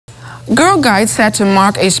Girl Guides set to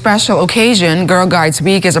mark a special occasion. Girl Guides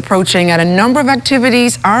Week is approaching and a number of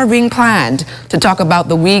activities are being planned. To talk about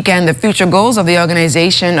the week and the future goals of the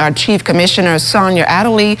organization are Chief Commissioner Sonia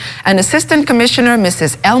Adderley and Assistant Commissioner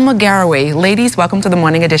Mrs. Elma Garraway. Ladies, welcome to the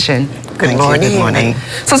Morning Edition. Good morning. Good morning.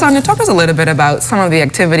 So Sonia, talk us a little bit about some of the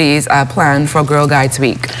activities planned for Girl Guides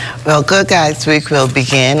Week. Well, Girl Guides Week will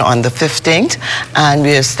begin on the 15th, and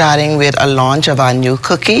we are starting with a launch of our new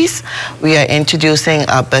cookies. We are introducing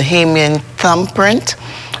a Bahamian thumbprint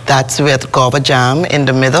that's with guava jam in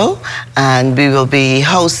the middle, and we will be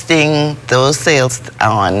hosting those sales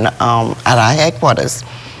on at our headquarters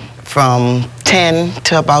from 10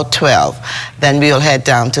 to about 12. Then we'll head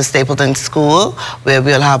down to Stapleton School, where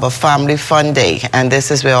we'll have a family fun day, and this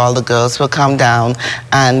is where all the girls will come down,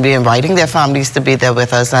 and we're inviting their families to be there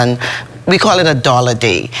with us, and we call it a $1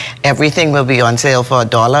 day. Everything will be on sale for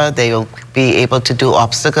 $1. They will be able to do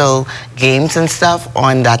obstacle games and stuff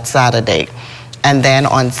on that Saturday. And then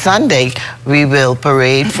on Sunday, we will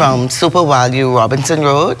parade from Super Value Robinson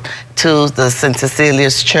Road to the St.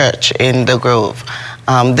 Cecilia's Church in the Grove.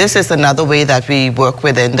 This is another way that we work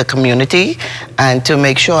within the community and to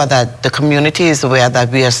make sure that the community is aware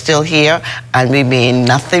that we are still here and we mean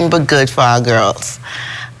nothing but good for our girls.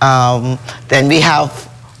 Then we have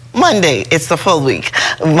Monday, it's the full week.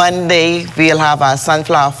 Monday, we'll have our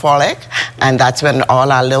sunflower frolic, and that's when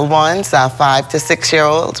all our little ones, our 5 to 6 year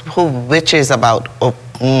olds, which is about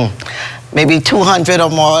maybe 200 or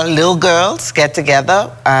more little girls get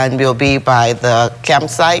together, and we'll be by the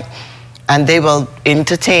campsite, and they will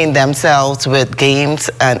entertain themselves with games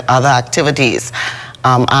and other activities.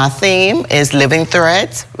 Our theme is Living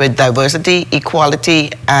Threads with diversity, equality,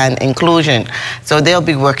 and inclusion. So they'll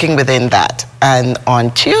be working within that. And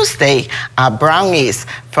on Tuesday, our brownies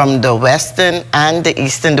from the Western and the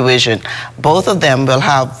Eastern Division, both of them will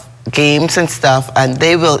have games and stuff, and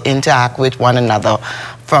they will interact with one another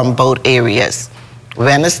from both areas.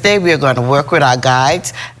 Wednesday, we're going to work with our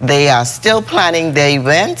guides. They are still planning their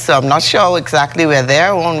event, so I'm not sure exactly where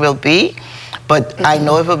their own will be. But I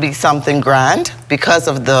know it will be something grand because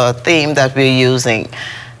of the theme that we're using.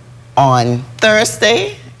 On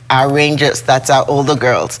Thursday, our Rangers, that's our older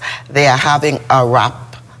girls, they are having a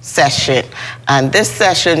rap session. And this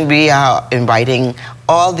session, we are inviting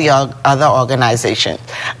all the other organizations.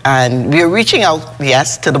 And we're reaching out,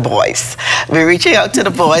 yes, to the boys. We're reaching out to the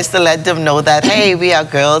boys to let them know that, hey, we are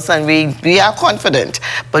girls and we are confident,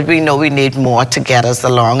 but we know we need more to get us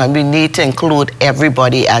along, and we need to include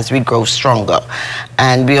everybody as we grow stronger.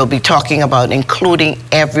 And we'll be talking about including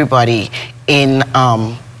everybody in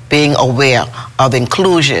being aware of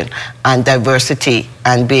inclusion and diversity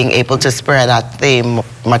and being able to spread that theme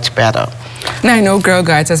much better. Now, I know Girl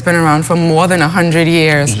Guides has been around for more than 100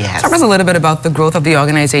 years. Yes. Talk us a little bit about the growth of the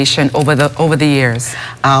organization over the years.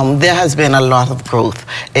 There has been a lot of growth,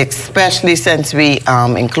 especially since we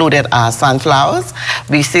included our sunflowers.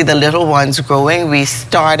 We see the little ones growing. We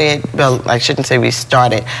started, well, I shouldn't say we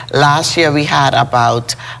started. Last year we had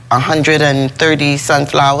about 130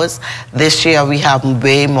 sunflowers. This year we have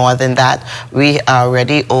way more than that. We are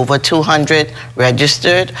already over 200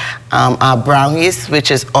 registered. Our brownies, which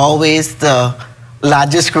is always the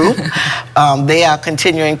largest group, they are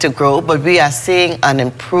continuing to grow, but we are seeing an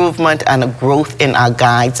improvement and a growth in our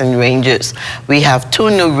guides and rangers. We have 2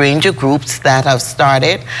 new ranger groups that have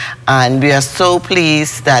started, and we are so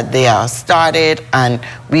pleased that they are started, and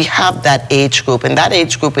we have that age group, and that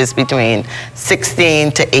age group is between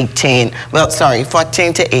 16 to 18, well, sorry,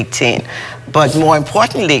 14 to 18. But more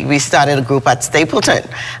importantly, we started a group at Stapleton,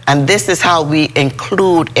 and this is how we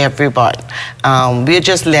include everyone. We're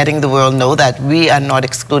just letting the world know that we are not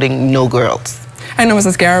excluding no girls. I know,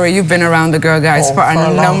 Mrs. Garraway, you've been around the Girl Guides for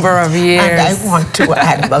a number of years. And I want to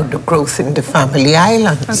add about the growth in the Family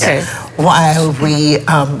Islands. Okay. While we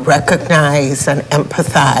recognize and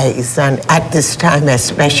empathize, and at this time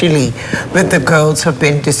especially, with the girls who have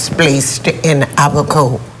been displaced in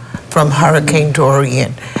Abaco from Hurricane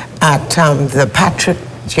Dorian, at the Patrick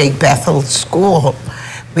J. Bethel School,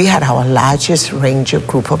 we had our largest ranger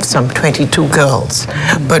group of some 22 girls.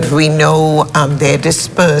 But we know they're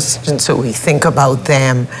dispersed, and so we think about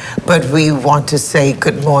them. But we want to say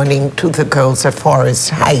good morning to the girls at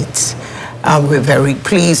Forest Heights. We're very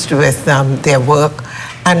pleased with their work.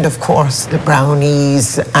 And of course, the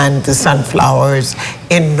brownies and the sunflowers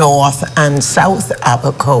in North and South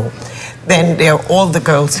Abaco. Then there are all the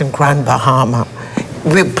girls in Grand Bahama.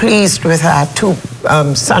 We're pleased with our 2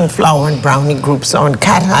 sunflower and brownie groups on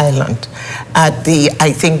Cat Island at the,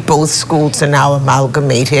 I think both schools are now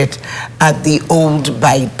amalgamated at the Old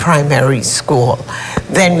Bight Primary School.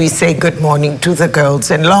 Then we say good morning to the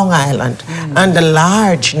girls in Long Island, and the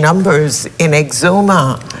large numbers in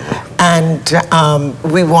Exuma. And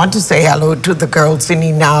we want to say hello to the girls in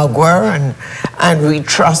Inagua, and we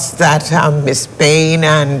trust that Miss Bain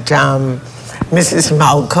and Mrs.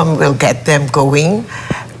 Malcolm will get them going.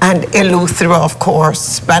 And Eleuthera, of course,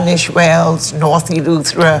 Spanish Wells, North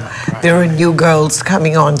Eleuthera. There are new girls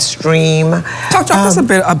coming on stream. Talk to us a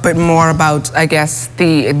bit more about, I guess,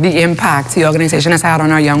 the impact the organization has had on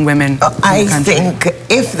our young women. I think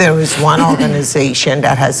if there is one organization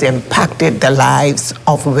that has impacted the lives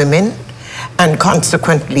of women and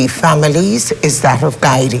consequently families, is that of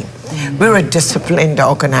Guiding. We're a disciplined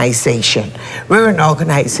organization. We're an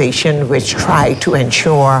organization which tries to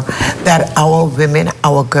ensure that our women,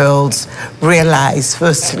 our girls, realize,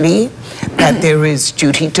 firstly, that there is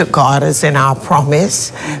duty to God as in our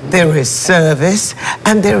promise, there is service,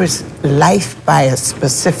 and there is life by a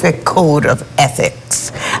specific code of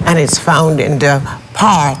ethics. And it's found in the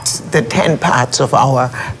parts, the 10 parts of our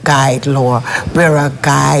guide law, where a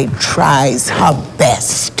guide tries her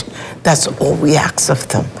best. That's all we ask of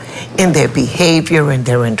them, in their behavior, in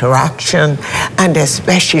their interaction, and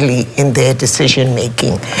especially in their decision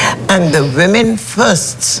making. And the women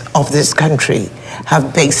firsts of this country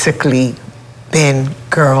have basically been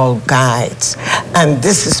girl guides. And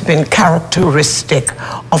this has been characteristic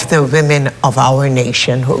of the women of our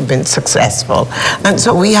nation who have been successful. And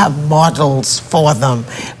so we have models for them.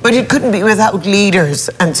 But it couldn't be without leaders.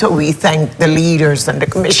 And so we thank the leaders and the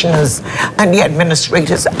commissioners and the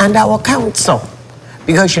administrators and our council.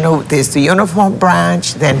 Because, you know, there's the uniform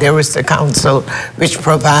branch, then there is the council, which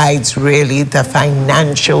provides really the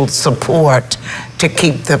financial support to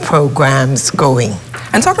keep the programs going.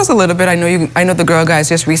 And talk to us a little bit. I know the Girl Guides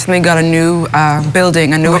just recently got a new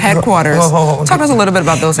building, a new headquarters. Talk to us a little bit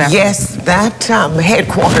about those efforts. Yes, that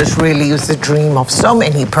headquarters really is the dream of so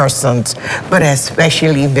many persons, but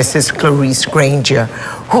especially Mrs. Clarice Granger,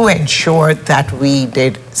 who ensured that we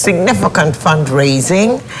did significant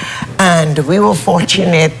fundraising. And we were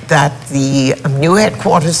fortunate that the new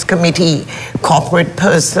headquarters committee, corporate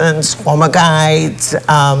persons, former guides,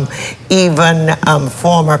 even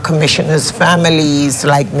former commissioners' families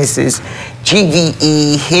like Mrs.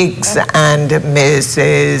 G.V.E. Higgs and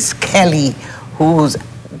Mrs. Kelly, who's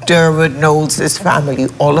Durwood Knowles' family,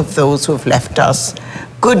 all of those who have left us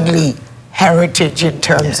goodly heritage in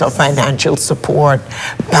terms of financial support,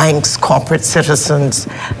 banks, corporate citizens,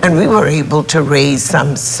 and we were able to raise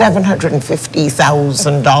some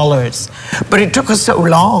 $750,000. But it took us so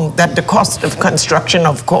long that the cost of construction,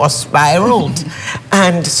 of course, spiraled.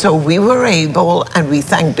 And so we were able, and we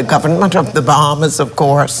thank the government of the Bahamas, of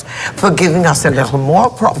course, for giving us a little more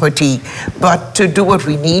property, but to do what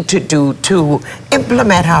we need to do to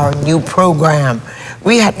implement our new program,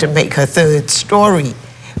 we had to make a third story.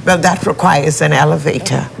 But that requires an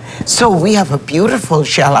elevator. So we have a beautiful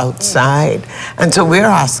shell outside. And so we're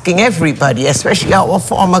asking everybody, especially our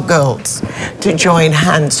former girls, to join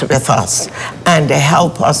hands with us and to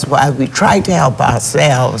help us while we try to help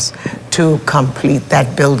ourselves to complete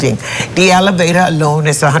that building. The elevator alone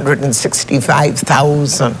is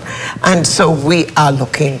 $165,000. And so we are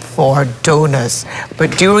looking for donors.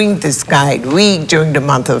 But during this guide week, during the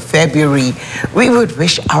month of February, we would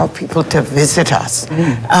wish our people to visit us.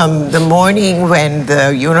 The morning when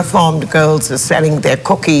the uniformed girls are selling their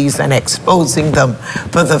cookies and exposing them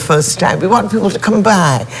for the first time, we want people to come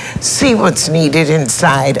by, see what's needed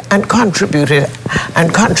inside, and contribute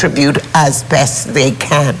as best they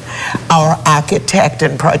can. Our architect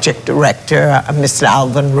and project director, Mr.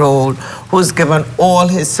 Alvin Roll, who's given all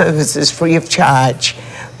his services free of charge,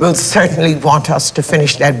 will certainly want us to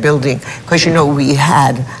finish that building, because, you know, we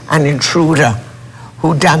had an intruder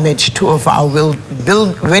who damaged 2 of our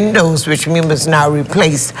windows, which we must now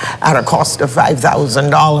replace at a cost of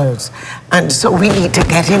 $5,000. And so we need to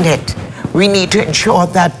get in it. We need to ensure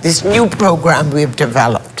that this new program we've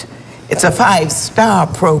developed, it's a 5-star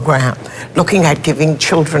program looking at giving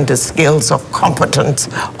children the skills of competence,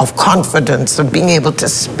 of confidence, of being able to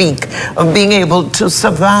speak, of being able to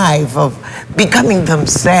survive, of becoming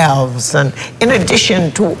themselves, and in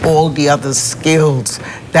addition to all the other skills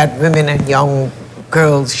that women and young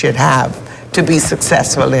girls should have to be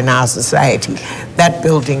successful in our society. That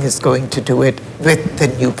building is going to do it with the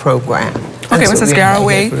new program. Okay, so Mrs.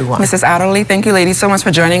 Garraway, Mrs. Adderley, thank you ladies so much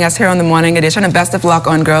for joining us here on the Morning Edition, and best of luck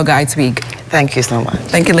on Girl Guides Week. Thank you so much.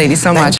 Thank you ladies so much.